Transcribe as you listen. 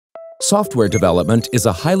Software development is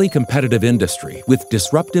a highly competitive industry with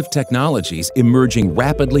disruptive technologies emerging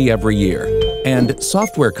rapidly every year. And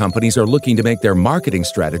software companies are looking to make their marketing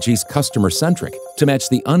strategies customer-centric to match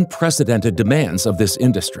the unprecedented demands of this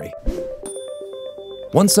industry.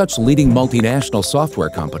 One such leading multinational software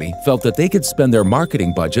company felt that they could spend their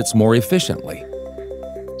marketing budgets more efficiently.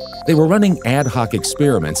 They were running ad hoc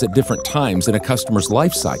experiments at different times in a customer's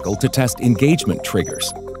life cycle to test engagement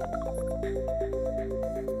triggers.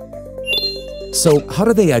 So, how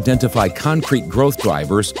do they identify concrete growth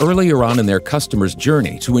drivers earlier on in their customer's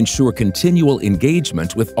journey to ensure continual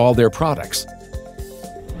engagement with all their products?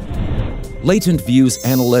 LatentView's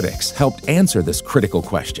analytics helped answer this critical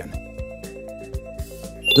question.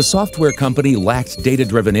 The software company lacked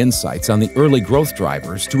data-driven insights on the early growth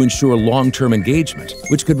drivers to ensure long-term engagement,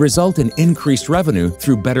 which could result in increased revenue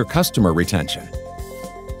through better customer retention.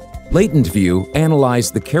 LatentView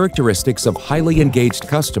analyzed the characteristics of highly engaged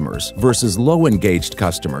customers versus low-engaged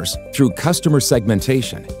customers through customer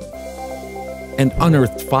segmentation and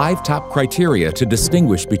unearthed 5 top criteria to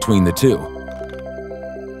distinguish between the two.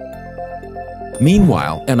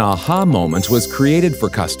 Meanwhile, an aha moment was created for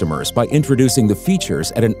customers by introducing the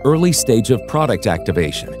features at an early stage of product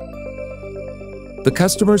activation. The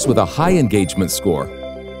customers with a high engagement score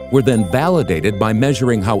were then validated by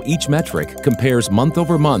measuring how each metric compares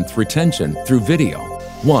month-over-month retention through video.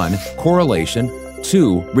 1. Correlation,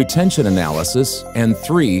 2. Retention analysis, and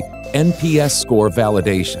 3. NPS score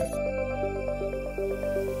validation.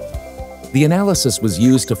 The analysis was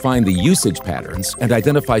used to find the usage patterns and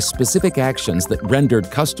identify specific actions that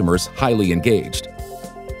rendered customers highly engaged.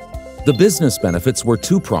 The business benefits were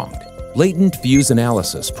two-pronged. LatentView's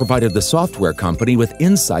analysis provided the software company with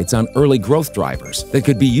insights on early growth drivers that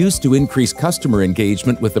could be used to increase customer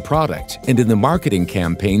engagement with the product and in the marketing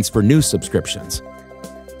campaigns for new subscriptions.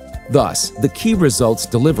 Thus, the key results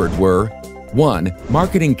delivered were: 1.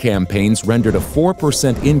 Marketing campaigns rendered a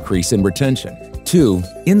 4% increase in retention. 2.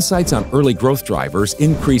 Insights on early growth drivers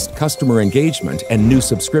increased customer engagement and new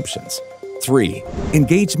subscriptions. 3.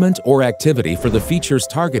 Engagement or activity for the features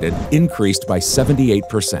targeted increased by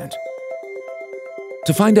 78%.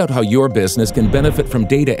 To find out how your business can benefit from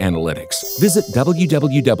data analytics, visit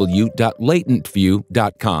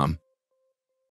www.latentview.com.